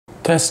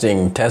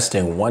Testing,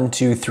 testing, 1,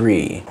 2,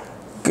 3.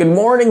 Good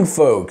morning,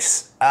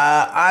 folks.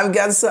 I've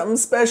got something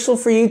special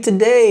for you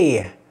today.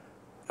 I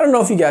don't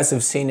know if you guys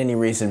have seen any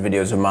recent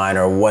videos of mine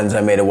or ones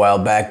I made a while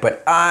back,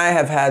 but I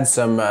have had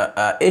some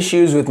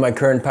issues with my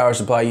current power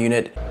supply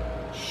unit.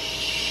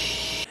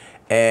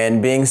 And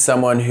being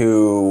someone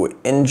who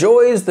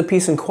enjoys the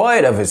peace and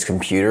quiet of his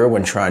computer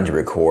when trying to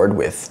record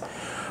with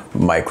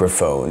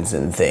microphones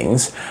and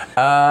things,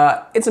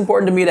 it's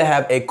important to me to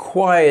have a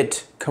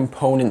quiet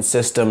component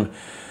system.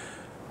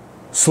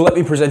 So let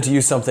me present to you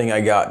something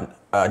I got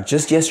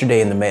just yesterday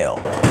in the mail.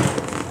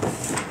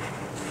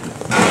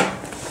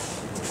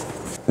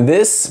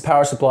 This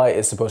power supply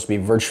is supposed to be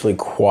virtually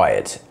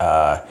quiet.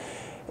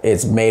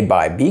 It's made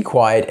by Be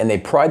Quiet, and they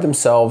pride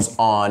themselves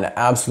on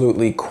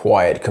absolutely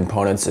quiet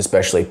components,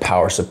 especially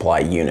power supply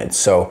units.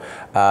 So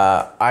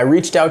I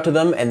reached out to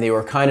them, and they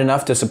were kind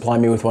enough to supply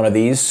me with one of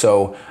these.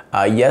 So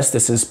yes,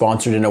 this is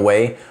sponsored in a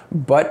way,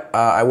 but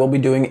I will be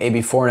doing a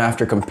before and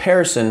after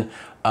comparison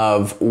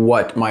of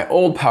what my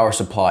old power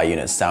supply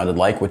unit sounded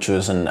like, which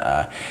was an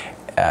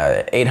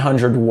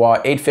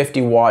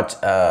 850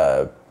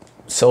 watt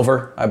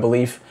silver, I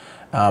believe,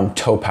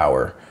 tow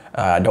power.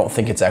 I don't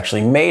think it's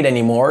actually made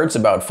anymore. It's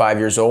about 5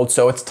 years old,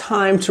 so it's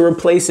time to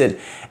replace it.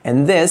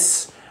 And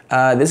this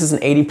is an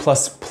 80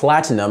 plus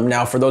platinum.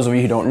 Now, for those of you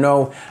who don't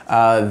know,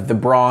 the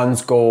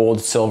bronze, gold,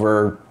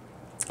 silver,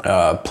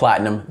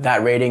 platinum,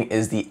 that rating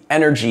is the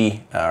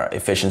energy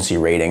efficiency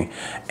rating.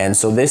 And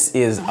so this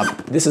is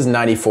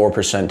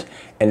 94%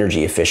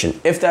 energy efficient,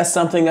 if that's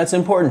something that's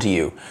important to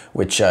you,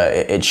 which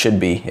it should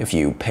be if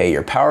you pay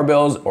your power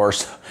bills, or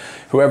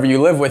whoever you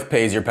live with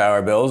pays your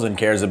power bills and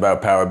cares about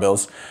power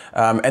bills.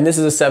 And this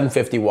is a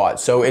 750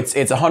 watts. So it's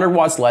 100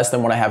 watts less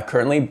than what I have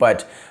currently,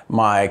 but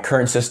my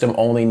current system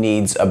only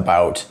needs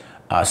about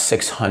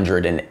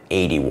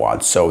 680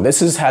 watts. So this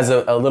has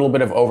a little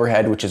bit of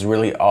overhead, which is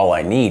really all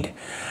I need.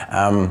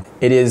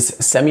 It is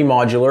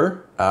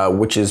semi-modular,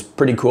 which is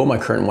pretty cool. My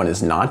current one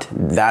is not.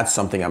 That's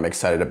something I'm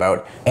excited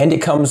about. And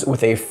it comes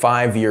with a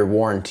 5-year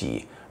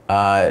warranty.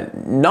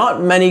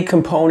 Not many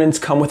components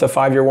come with a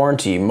 5-year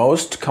warranty.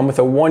 Most come with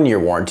a 1-year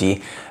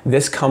warranty.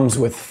 This comes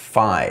with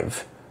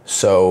 5.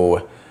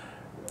 So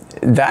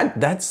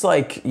that's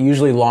like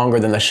usually longer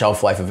than the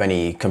shelf life of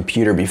any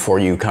computer before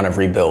you kind of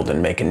rebuild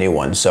and make a new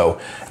one. So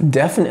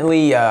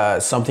definitely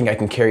something I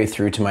can carry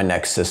through to my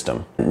next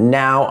system.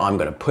 Now I'm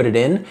gonna put it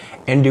in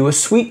and do a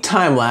sweet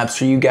time lapse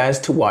for you guys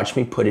to watch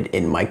me put it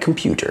in my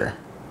computer.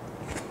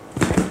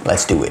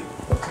 Let's do it.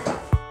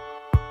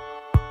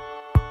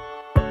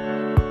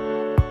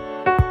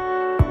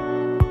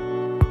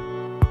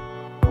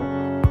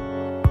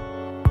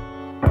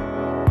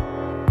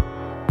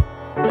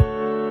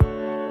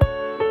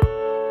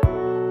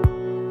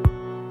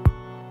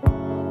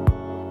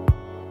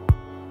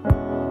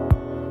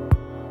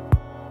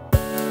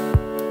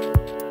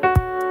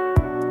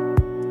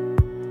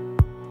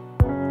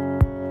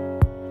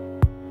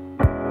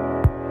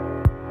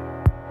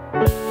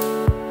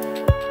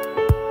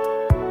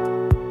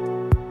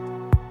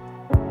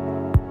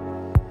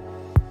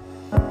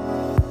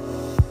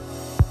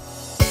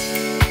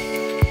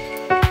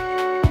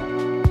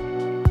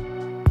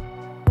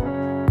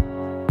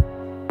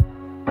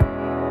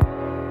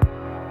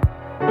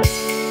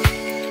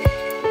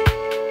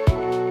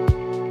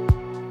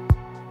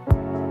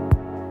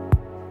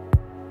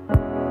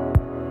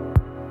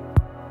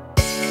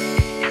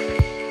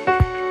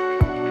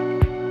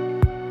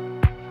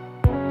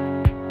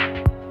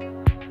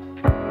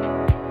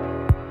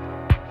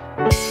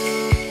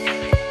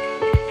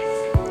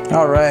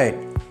 All right,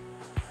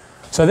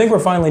 so I think we're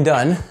finally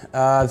done.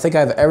 I think I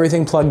have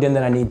everything plugged in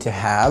that I need to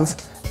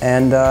have,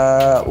 and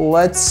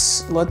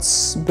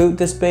let's boot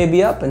this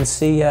baby up and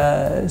see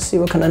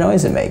what kind of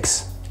noise it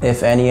makes,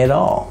 if any at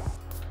all.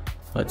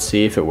 Let's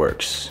see if it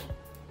works.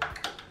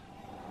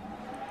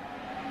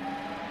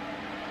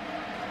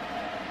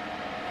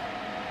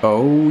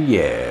 Oh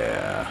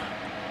yeah.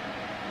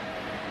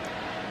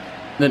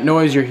 The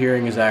noise you're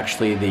hearing is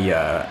actually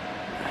the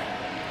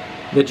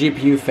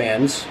GPU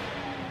fans.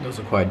 Those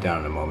will quiet down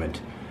in a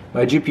moment.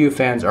 My GPU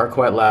fans are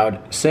quite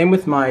loud. Same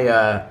with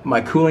my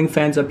my cooling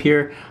fans up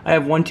here. I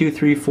have 1, 2,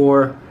 3,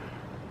 4,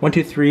 1,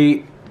 2,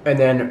 3, and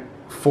then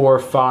 4,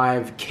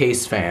 5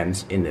 case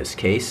fans in this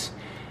case,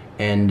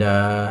 and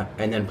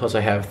then plus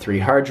I have 3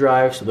 hard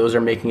drives. So those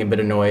are making a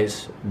bit of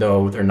noise,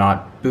 though they're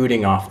not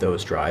booting off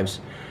those drives.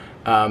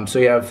 So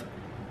you have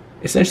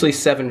essentially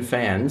 7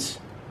 fans.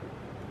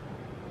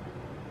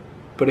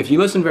 But if you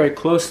listen very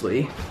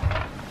closely,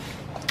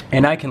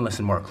 and I can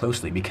listen more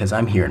closely because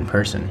I'm here in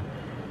person,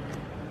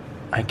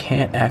 I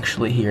can't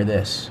actually hear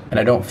this. And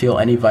I don't feel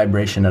any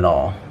vibration at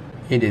all.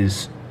 It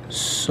is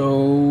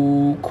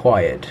so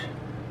quiet.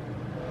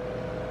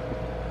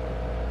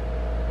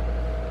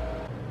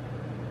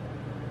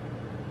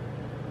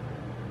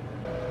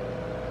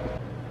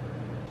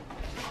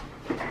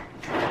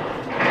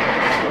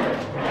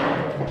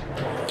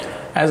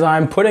 As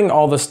I'm putting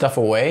all this stuff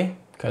away,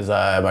 because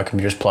my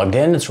computer's plugged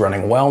in, it's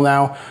running well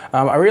now.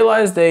 I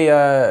realized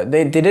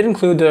they did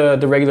include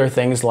the regular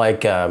things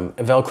like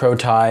Velcro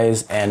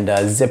ties and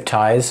zip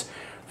ties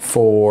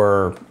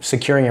for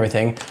securing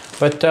everything,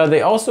 but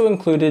they also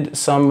included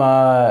some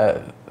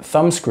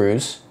thumb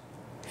screws,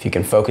 if you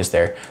can focus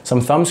there, some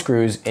thumb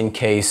screws in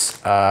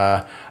case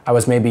I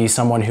was maybe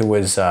someone who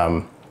was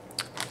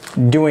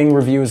doing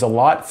reviews a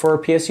lot for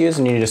PSUs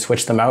and you need to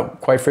switch them out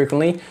quite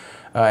frequently.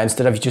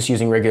 Instead of just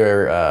using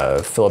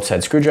regular Phillips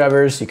head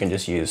screwdrivers, you can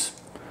just use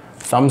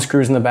thumb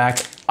screws in the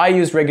back. I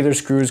use regular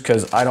screws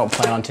because I don't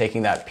plan on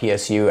taking that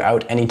PSU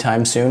out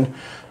anytime soon.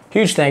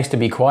 Huge thanks to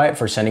Be Quiet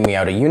for sending me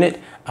out a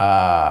unit.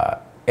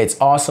 It's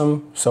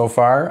awesome so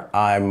far.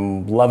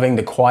 I'm loving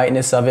the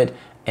quietness of it,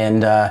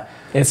 and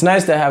it's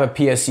nice to have a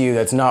PSU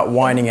that's not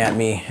whining at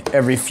me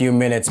every few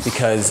minutes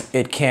because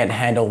it can't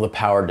handle the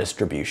power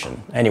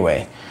distribution.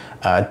 Anyway,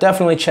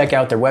 definitely check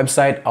out their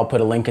website. I'll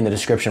put a link in the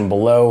description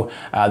below.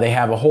 They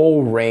have a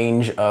whole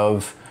range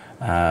of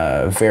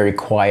very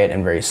quiet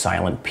and very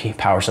silent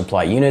power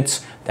supply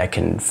units that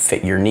can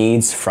fit your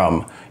needs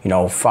from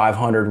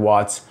 500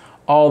 watts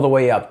all the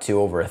way up to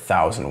over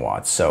 1,000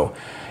 watts. So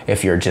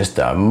if you're just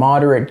a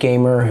moderate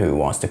gamer who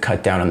wants to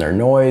cut down on their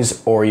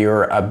noise, or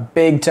you're a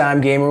big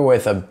time gamer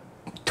with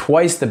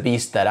twice the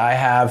beast that I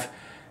have,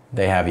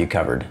 they have you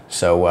covered.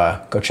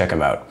 So go check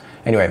them out.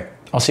 Anyway,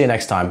 I'll see you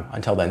next time.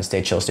 Until then,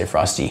 stay chill, stay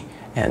frosty,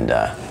 and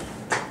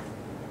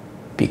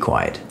be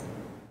quiet.